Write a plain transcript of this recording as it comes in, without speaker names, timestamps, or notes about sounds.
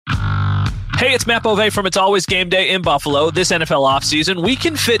Hey, it's Matt Bove from It's Always Game Day in Buffalo. This NFL offseason, we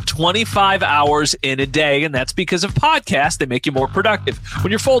can fit 25 hours in a day, and that's because of podcasts. They make you more productive.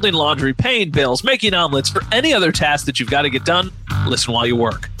 When you're folding laundry, paying bills, making omelets, or any other task that you've got to get done, listen while you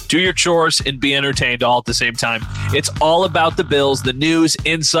work. Do your chores and be entertained all at the same time. It's all about the Bills, the news,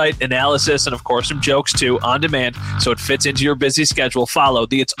 insight, analysis, and of course some jokes too, on demand, so it fits into your busy schedule. Follow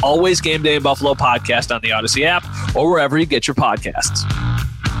the It's Always Game Day in Buffalo podcast on the Odyssey app or wherever you get your podcasts.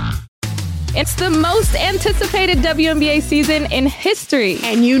 It's the most anticipated WNBA season in history.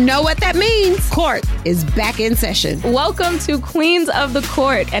 And you know what that means. Court is back in session. Welcome to Queens of the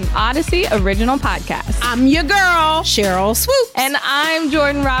Court, an Odyssey original podcast. I'm your girl, Cheryl Swoop. And I'm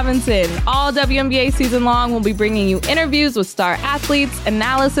Jordan Robinson. All WNBA season long, we'll be bringing you interviews with star athletes,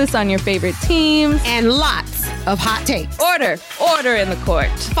 analysis on your favorite teams, and lots of hot takes. Order in the court.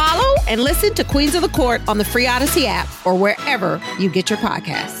 Follow and listen to Queens of the Court on the free Odyssey app or wherever you get your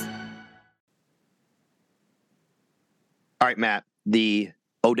podcasts. All right, Matt, the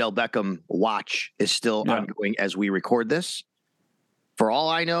Odell Beckham watch is still ongoing as we record this. For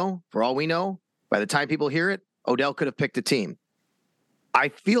all we know, by the time people hear it, Odell could have picked a team. I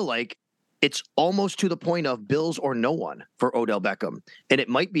feel like it's almost to the point of Bills or no one for Odell Beckham. And it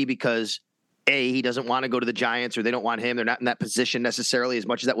might be because, A, he doesn't want to go to the Giants or they don't want him. They're not in that position necessarily, as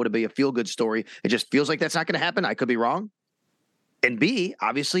much as that would be a feel-good story. It just feels like that's not going to happen. I could be wrong. And B,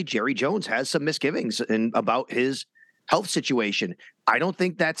 obviously, Jerry Jones has some misgivings about his health situation. I don't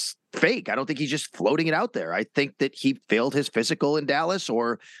think that's fake. I don't think he's just floating it out there. I think that he failed his physical in Dallas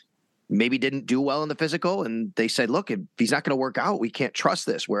or maybe didn't do well in the physical. And they said, look, if he's not going to work out, we can't trust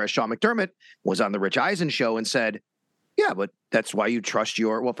this. Whereas Sean McDermott was on the Rich Eisen show and said, yeah, but that's why you trust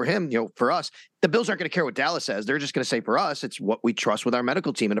for him, for us, the Bills aren't going to care what Dallas says. They're just going to say for us, it's what we trust with our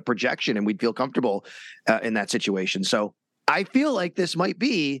medical team and a projection. And we'd feel comfortable in that situation. So I feel like this might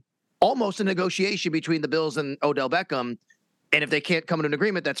be almost a negotiation between the Bills and Odell Beckham. And if they can't come to an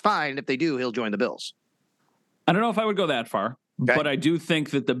agreement, that's fine. If they do, he'll join the Bills. I don't know if I would go that far, but I do think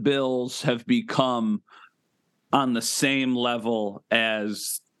that the Bills have become on the same level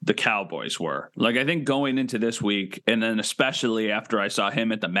as the Cowboys were. Like, I think going into this week, and then especially after I saw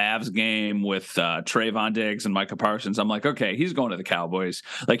him at the Mavs game with Trayvon Diggs and Micah Parsons, I'm like, okay, he's going to the Cowboys.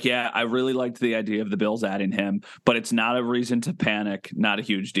 Like, yeah, I really liked the idea of the Bills adding him, but it's not a reason to panic, not a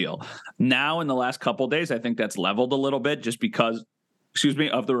huge deal. Now, in the last couple of days, I think that's leveled a little bit just because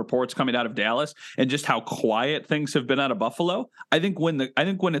of the reports coming out of Dallas and just how quiet things have been out of Buffalo. I think when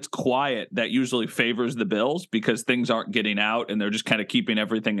it's quiet, that usually favors the Bills because things aren't getting out and they're just kind of keeping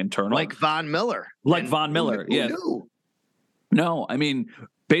everything internal. Like Von Miller. Yeah. No, I mean,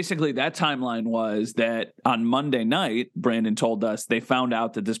 basically that timeline was that on Monday night, Brandon told us they found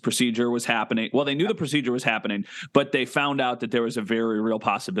out that this procedure was happening. Well, they knew the procedure was happening, but they found out that there was a very real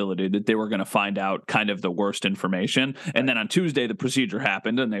possibility that they were going to find out kind of the worst information. And then on Tuesday, the procedure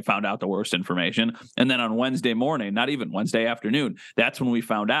happened and they found out the worst information. And then on Wednesday morning, not even Wednesday afternoon, that's when we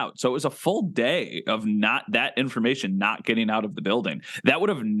found out. So it was a full day of that information not getting out of the building. That would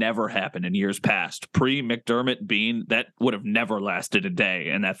have never happened in years past. Pre-McDermott being, that would have never lasted a day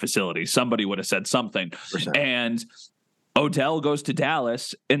in that facility. Somebody would have said something. And Odell goes to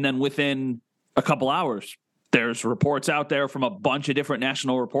Dallas, and then within a couple hours, there's reports out there from a bunch of different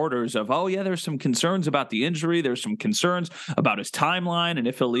national reporters of, oh yeah, there's some concerns about the injury. There's some concerns about his timeline and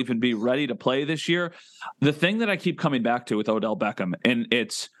if he'll even be ready to play this year. The thing that I keep coming back to with Odell Beckham, and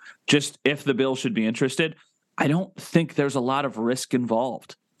it's just if the Bills should be interested, I don't think there's a lot of risk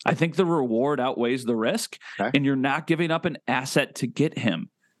involved. I think the reward outweighs the risk, and you're not giving up an asset to get him.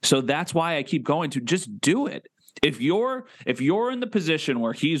 So that's why I keep going to just do it. If you're in the position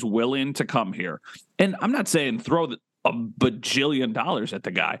where he's willing to come here, and I'm not saying throw a bajillion dollars at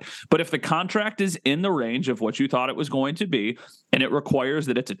the guy, but if the contract is in the range of what you thought it was going to be, and it requires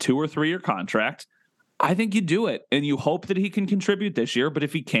that it's a 2 or 3 year contract, I think you do it, and you hope that he can contribute this year. But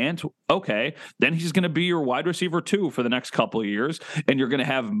if he can't, okay, then he's going to be your wide receiver 2 for the next couple of years, and you're going to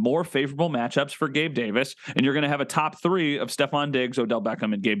have more favorable matchups for Gabe Davis, and you're going to have a top 3 of Stephon Diggs, Odell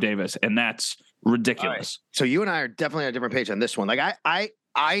Beckham, and Gabe Davis, and that's ridiculous. Right. So you and I are definitely on a different page on this one. Like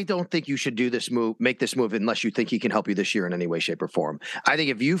I don't think you should make this move unless you think he can help you this year in any way, shape, or form. I think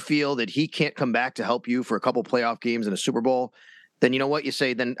if you feel that he can't come back to help you for a couple playoff games and a Super Bowl, then you know what you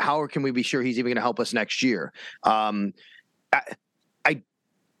say, then how can we be sure he's even going to help us next year?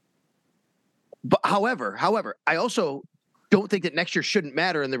 However, I also don't think that next year shouldn't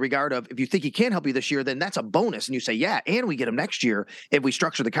matter in the regard of if you think he can help you this year, then that's a bonus. And you say, yeah, and we get him next year if we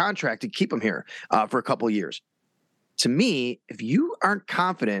structure the contract to keep him here for a couple of years. To me, if you aren't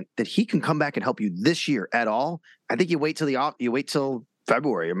confident that he can come back and help you this year at all, I think you wait till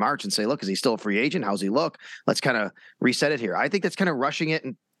February or March and say, look, is he still a free agent? How's he look? Let's kind of reset it here. I think that's kind of rushing it.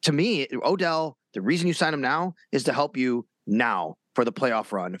 And to me, Odell, the reason you sign him now is to help you now for the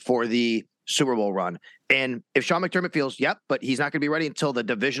playoff run, for the Super Bowl run. And if Sean McDermott feels, yep, but he's not going to be ready until the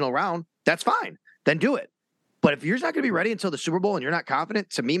divisional round, that's fine. Then do it. But if you're not going to be ready until the Super Bowl and you're not confident,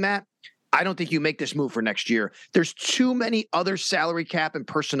 to me, Matt, I don't think you make this move for next year. There's too many other salary cap and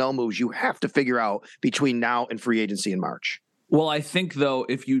personnel moves you have to figure out between now and free agency in March. Well, I think, though,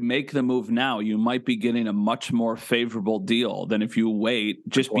 if you make the move now, you might be getting a much more favorable deal than if you wait,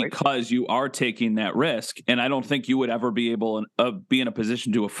 just because you are taking that risk. And I don't think you would ever be able to be in a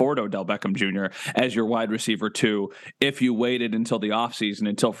position to afford Odell Beckham Jr. as your wide receiver 2 if you waited until the offseason,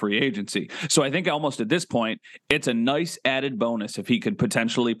 until free agency. So I think almost at this point, it's a nice added bonus if he could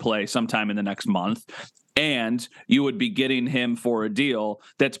potentially play sometime in the next month. And you would be getting him for a deal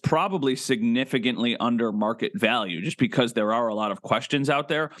that's probably significantly under market value, just because there are a lot of questions out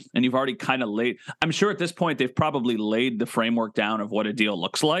there. And you've already kind of I'm sure at this point, they've probably laid the framework down of what a deal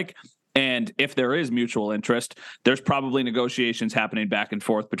looks like. And if there is mutual interest, there's probably negotiations happening back and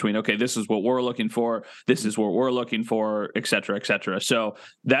forth between, okay, this is what we're looking for, this is what we're looking for, et cetera, et cetera. So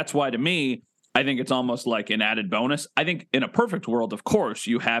that's why, to me, I think it's almost like an added bonus. I think in a perfect world, of course,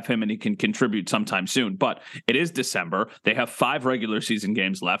 you have him and he can contribute sometime soon. But it is December. They have 5 regular season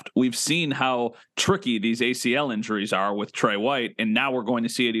games left. We've seen how tricky these ACL injuries are with Trey White, and now we're going to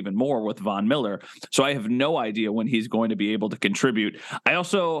see it even more with Von Miller. So I have no idea when he's going to be able to contribute.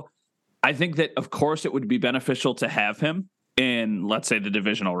 I think that, of course, it would be beneficial to have him in, let's say, the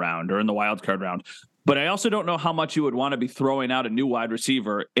divisional round or in the wild card round. But I also don't know how much you would want to be throwing out a new wide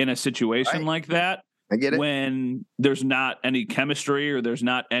receiver in a situation like that. I get it. When there's not any chemistry or there's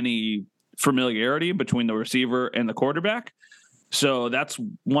not any familiarity between the receiver and the quarterback. So that's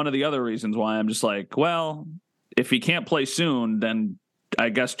one of the other reasons why I'm just like, well, if he can't play soon, then I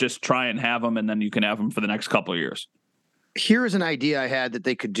guess just try and have him, and then you can have him for the next couple of years. Here is an idea I had that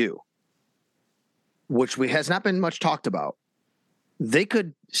they could do, which has not been much talked about. They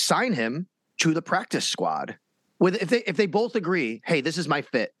could sign him to the practice squad if they both agree, hey, this is my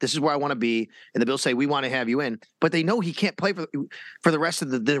fit, this is where I want to be, and the Bills say we want to have you in, but they know he can't play for the rest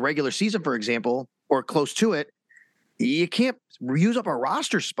of the regular season, for example, or close to it. You can't use up a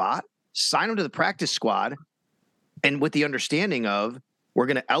roster spot. Sign him to the practice squad, and with the understanding of we're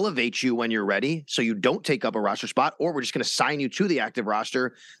going to elevate you when you're ready, so you don't take up a roster spot, or we're just going to sign you to the active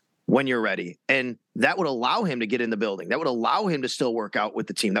roster when you're ready. And that would allow him to get in the building. That would allow him to still work out with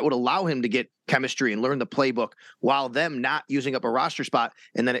the team. That would allow him to get chemistry and learn the playbook while them not using up a roster spot.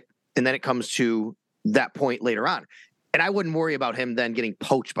 And then it comes to that point later on. And I wouldn't worry about him then getting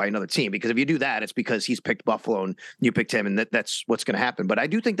poached by another team, because if you do that, it's because he's picked Buffalo and you picked him, and that's what's going to happen. But I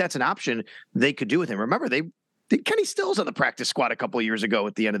do think that's an option they could do with him. Remember, they did Kenny Stills on the practice squad a couple of years ago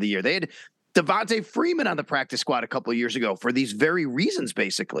at the end of the year. They had Devontae Freeman on the practice squad a couple of years ago for these very reasons,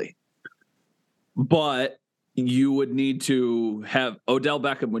 basically. But you would need to have Odell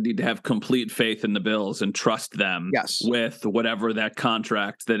Beckham would need to have complete faith in the Bills and trust them with whatever that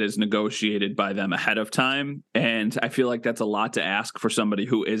contract that is negotiated by them ahead of time. And I feel like that's a lot to ask for somebody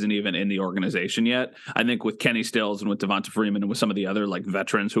who isn't even in the organization yet. I think with Kenny Stills and with Devonta Freeman and with some of the other like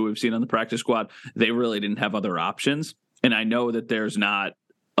veterans who we've seen on the practice squad, they really didn't have other options. And I know that there's not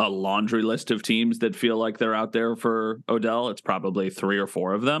a laundry list of teams that feel like they're out there for Odell. It's probably 3 or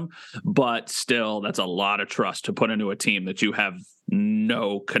 4 of them, but still that's a lot of trust to put into a team that you have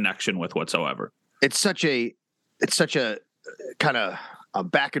no connection with whatsoever. It's such a kind of a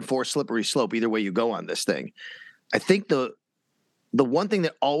back and forth slippery slope either way you go on this thing. I think the one thing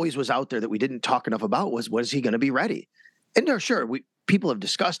that always was out there that we didn't talk enough about was he going to be ready? And sure, people have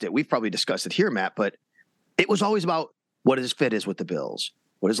discussed it. We've probably discussed it here, Matt, but it was always about what his fit is with the Bills.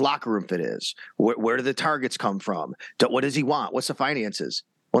 What his locker room fit is, where do the targets come from? What does he want? What's the finances?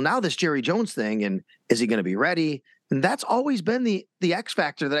 Well, now this Jerry Jones thing, and is he going to be ready? And that's always been the X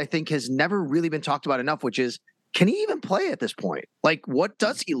factor that I think has never really been talked about enough, which is, can he even play at this point? Like, what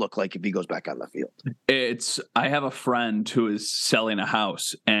does he look like if he goes back on the field? I have a friend who is selling a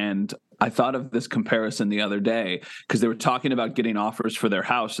house, and I thought of this comparison the other day because they were talking about getting offers for their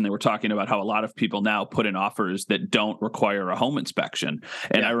house, and they were talking about how a lot of people now put in offers that don't require a home inspection.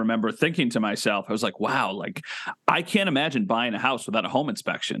 And I remember thinking to myself, I was like, wow, like I can't imagine buying a house without a home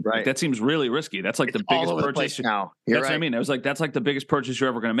inspection. Right. Like, that seems really risky. That's like it's the biggest all purchase now. That's what I mean. I was like, that's like the biggest purchase you're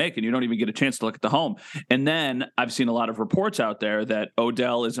ever going to make, and you don't even get a chance to look at the home. And then I've seen a lot of reports out there that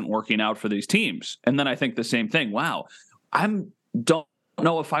Odell isn't working out for these teams. And then I think the same thing. Wow, don't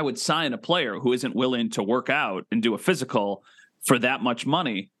know if I would sign a player who isn't willing to work out and do a physical for that much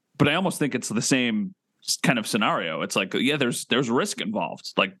money. But I almost think it's the same kind of scenario. It's like, yeah, there's risk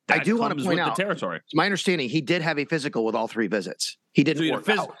involved. Like that I do want to point out the territory. It's my understanding he did have a physical with all 3 visits. He didn't work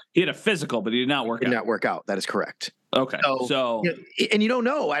out. He had a physical, but he did not work out. Did not work out. That is correct. Okay. So and you don't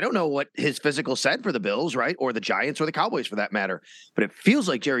know. I don't know what his physical said for the Bills, right? Or the Giants or the Cowboys for that matter. But it feels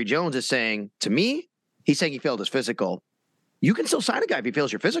like Jerry Jones is saying to me, he's saying he failed his physical. You can still sign a guy if he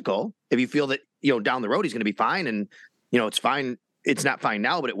fails your physical. If you feel that, down the road he's going to be fine and, it's fine. It's not fine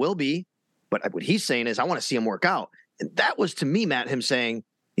now, but it will be. But what he's saying is, I want to see him work out. And that was, to me, Matt, him saying,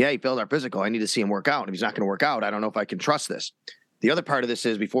 yeah, he failed our physical. I need to see him work out. And if he's not going to work out, I don't know if I can trust this. The other part of this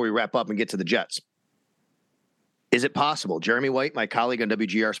is, before we wrap up and get to the Jets, is it possible? Jeremy White, my colleague on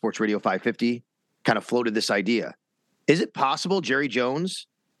WGR Sports Radio 550, kind of floated this idea. Is it possible Jerry Jones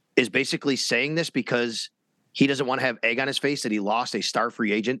is basically saying this because he doesn't want to have egg on his face that he lost a star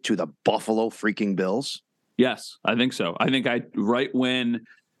free agent to the Buffalo freaking Bills? Yes, I think so. I think right when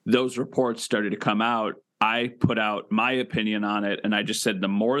those reports started to come out, I put out my opinion on it, and I just said the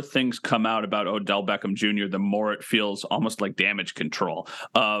more things come out about Odell Beckham Jr., the more it feels almost like damage control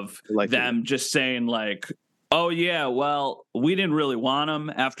of them just saying like, oh, yeah, well, we didn't really want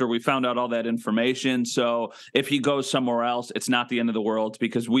him after we found out all that information. So if he goes somewhere else, it's not the end of the world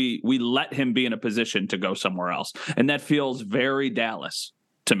because we let him be in a position to go somewhere else. And that feels very Dallas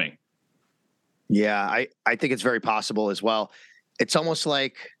to me. Yeah, I think it's very possible as well. It's almost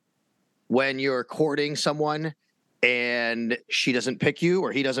like when you're courting someone and she doesn't pick you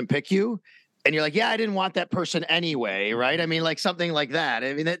or he doesn't pick you, and you're like, yeah, I didn't want that person anyway, right? I mean, like something like that.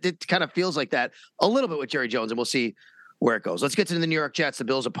 I mean, it kind of feels like that a little bit with Jerry Jones, and we'll see where it goes. Let's get to the New York Jets, the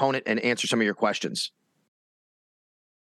Bills' opponent, and answer some of your questions.